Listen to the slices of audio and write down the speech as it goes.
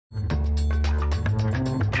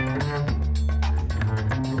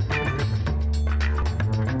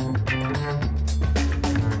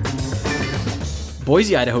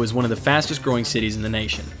Boise, Idaho is one of the fastest growing cities in the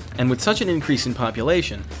nation, and with such an increase in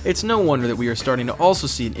population, it's no wonder that we are starting to also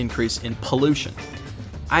see an increase in pollution.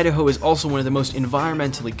 Idaho is also one of the most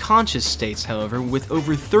environmentally conscious states, however, with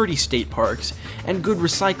over 30 state parks and good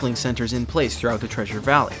recycling centers in place throughout the Treasure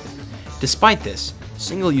Valley. Despite this,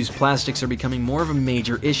 single-use plastics are becoming more of a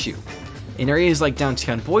major issue. In areas like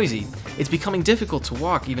downtown Boise, it's becoming difficult to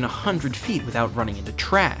walk even 100 feet without running into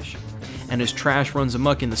trash. And as trash runs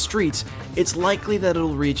amok in the streets, it's likely that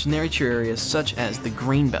it'll reach nature areas such as the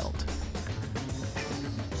Greenbelt.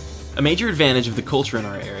 A major advantage of the culture in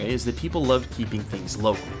our area is that people love keeping things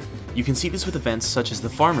local. You can see this with events such as the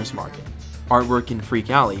Farmers Market, artwork in Freak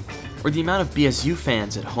Alley, or the amount of BSU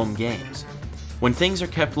fans at home games. When things are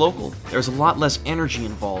kept local, there's a lot less energy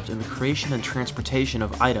involved in the creation and transportation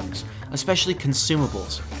of items, especially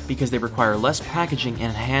consumables, because they require less packaging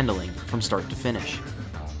and handling from start to finish.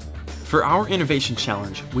 For our innovation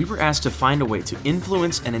challenge, we were asked to find a way to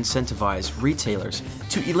influence and incentivize retailers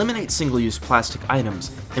to eliminate single-use plastic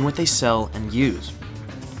items in what they sell and use.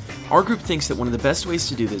 Our group thinks that one of the best ways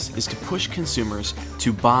to do this is to push consumers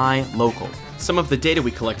to buy local. Some of the data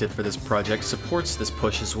we collected for this project supports this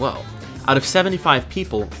push as well. Out of 75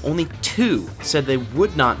 people, only 2 said they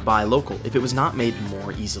would not buy local if it was not made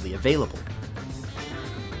more easily available.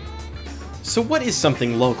 So what is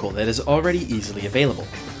something local that is already easily available?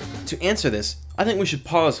 To answer this, I think we should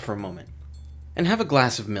pause for a moment and have a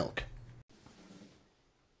glass of milk.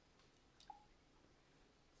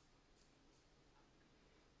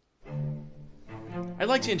 I'd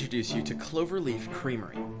like to introduce you to Cloverleaf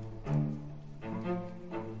Creamery.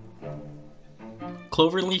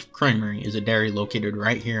 Cloverleaf Creamery is a dairy located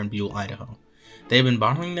right here in Buell, Idaho. They have been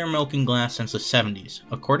bottling their milk in glass since the 70s.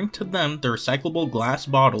 According to them, the recyclable glass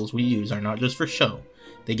bottles we use are not just for show.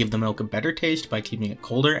 They give the milk a better taste by keeping it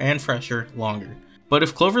colder and fresher longer. But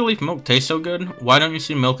if Cloverleaf milk tastes so good, why don't you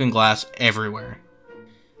see milk in glass everywhere?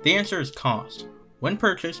 The answer is cost. When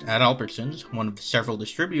purchased at Albertsons, one of the several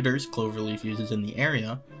distributors Cloverleaf uses in the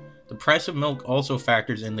area, the price of milk also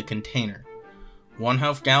factors in the container.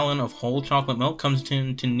 1/2 gallon of whole chocolate milk comes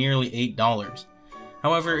to nearly $8.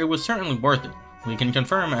 However, it was certainly worth it. We can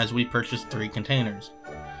confirm as we purchased 3 containers.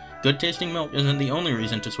 Good tasting milk isn't the only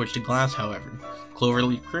reason to switch to glass, however.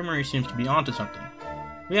 Cloverleaf Creamery seems to be onto something.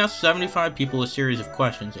 We asked 75 people a series of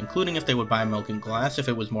questions, including if they would buy milk in glass if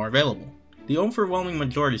it was more available. The overwhelming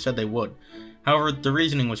majority said they would. However, the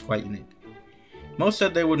reasoning was quite unique. Most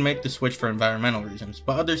said they would make the switch for environmental reasons,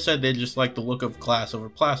 but others said they just liked the look of glass over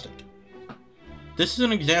plastic. This is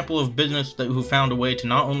an example of business who found a way to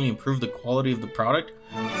not only improve the quality of the product,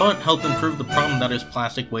 but help improve the problem that is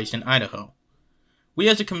plastic waste in Idaho. We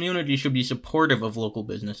as a community should be supportive of local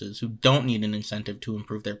businesses who don't need an incentive to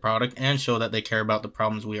improve their product and show that they care about the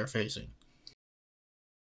problems we are facing.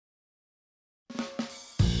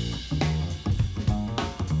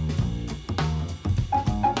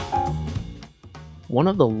 One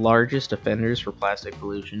of the largest offenders for plastic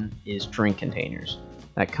pollution is drink containers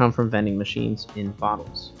that come from vending machines in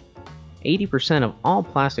bottles. 80% of all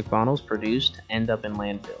plastic bottles produced end up in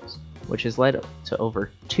landfills, which has led to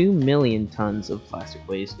over 2 million tons of plastic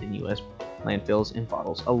waste in US landfills and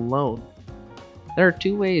bottles alone. There are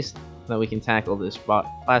 2 ways that we can tackle this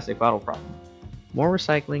plastic bottle problem: more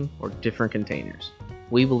recycling or different containers.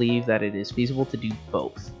 We believe that it is feasible to do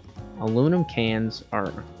both. Aluminum cans are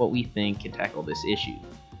what we think can tackle this issue.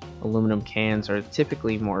 Aluminum cans are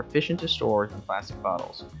typically more efficient to store than plastic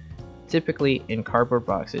bottles, typically in cardboard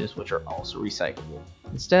boxes, which are also recyclable,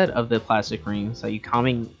 instead of the plastic rings that you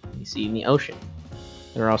commonly see in the ocean.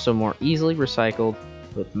 They're also more easily recycled,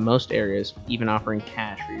 with most areas even offering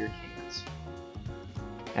cash for your cans.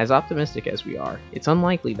 As optimistic as we are, it's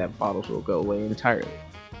unlikely that bottles will go away entirely.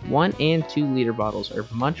 1 and 2 liter bottles are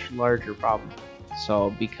a much larger problem to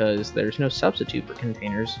solve because there's no substitute for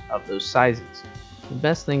containers of those sizes. The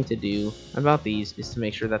best thing to do about these is to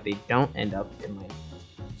make sure that they don't end up in landfills.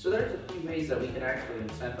 So there's a few ways that we can actually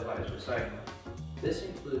incentivize recycling. This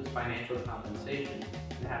includes financial compensation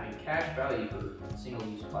and having cash value for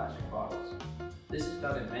single-use plastic bottles. This is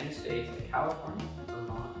done in many states like California,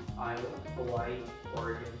 Vermont, Iowa, Hawaii,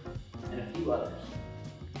 Oregon, and a few others.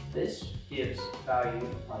 This gives value,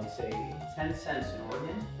 like say 10 cents in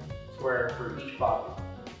Oregon, for each bottle.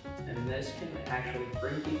 And this can actually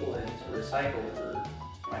bring people in to recycle for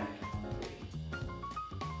financial compensation.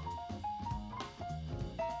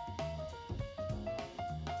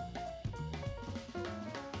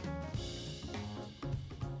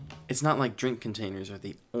 It's not like drink containers are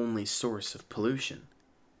the only source of pollution.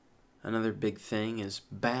 Another big thing is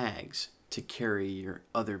bags to carry your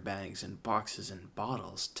other bags and boxes and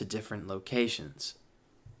bottles to different locations.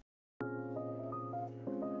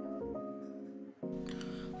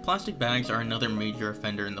 Plastic bags are another major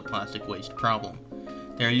offender in the plastic waste problem.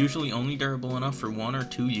 They are usually only durable enough for 1 or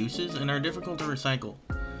 2 uses and are difficult to recycle.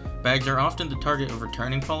 Bags are often the target of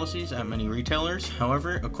returning policies at many retailers.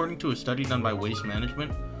 However, according to a study done by Waste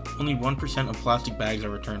Management, only 1% of plastic bags are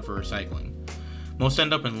returned for recycling. Most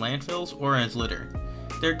end up in landfills or as litter.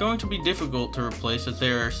 They are going to be difficult to replace as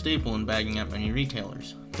they are a staple in bagging at many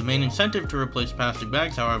retailers. The main incentive to replace plastic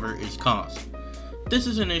bags, however, is cost. This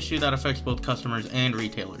is an issue that affects both customers and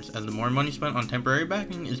retailers, as the more money spent on temporary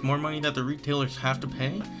bagging is more money that the retailers have to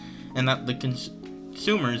pay, and that the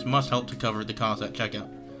consumers must help to cover the cost at checkout.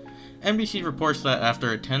 NBC reports that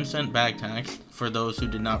after a 10-cent bag tax for those who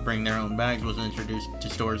did not bring their own bags was introduced to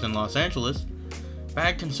stores in Los Angeles,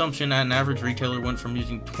 bag consumption at an average retailer went from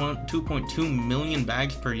using 2.2 million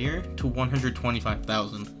bags per year to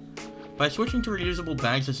 125,000. By switching to reusable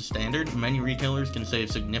bags as a standard, many retailers can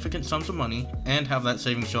save significant sums of money and have that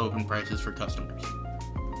savings show up in prices for customers.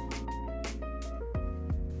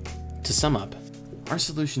 To sum up, our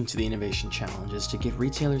solution to the innovation challenge is to get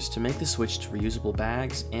retailers to make the switch to reusable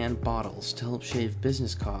bags and bottles to help shave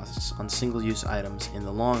business costs on single-use items in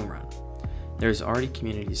the long run. There is already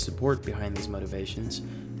community support behind these motivations.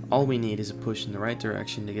 All we need is a push in the right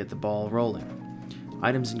direction to get the ball rolling.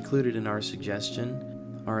 Items included in our suggestion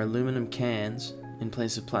are aluminum cans in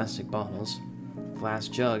place of plastic bottles, glass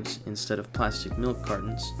jugs instead of plastic milk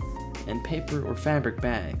cartons, and paper or fabric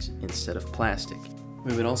bags instead of plastic.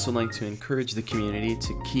 We would also like to encourage the community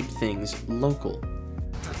to keep things local.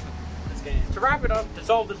 To wrap it up, to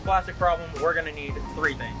solve this plastic problem, we're going to need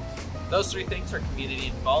 3 things. Those 3 things are community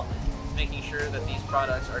involvement, making sure that these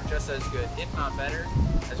products are just as good, if not better,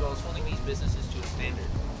 as well as holding these businesses to a standard.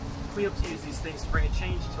 We hope to use these things to bring a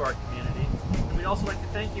change to our community. And we'd also like to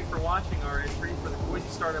thank you for watching our entry for the Boise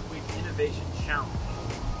Startup Week Innovation Challenge.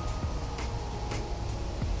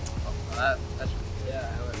 That's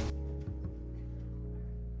yeah.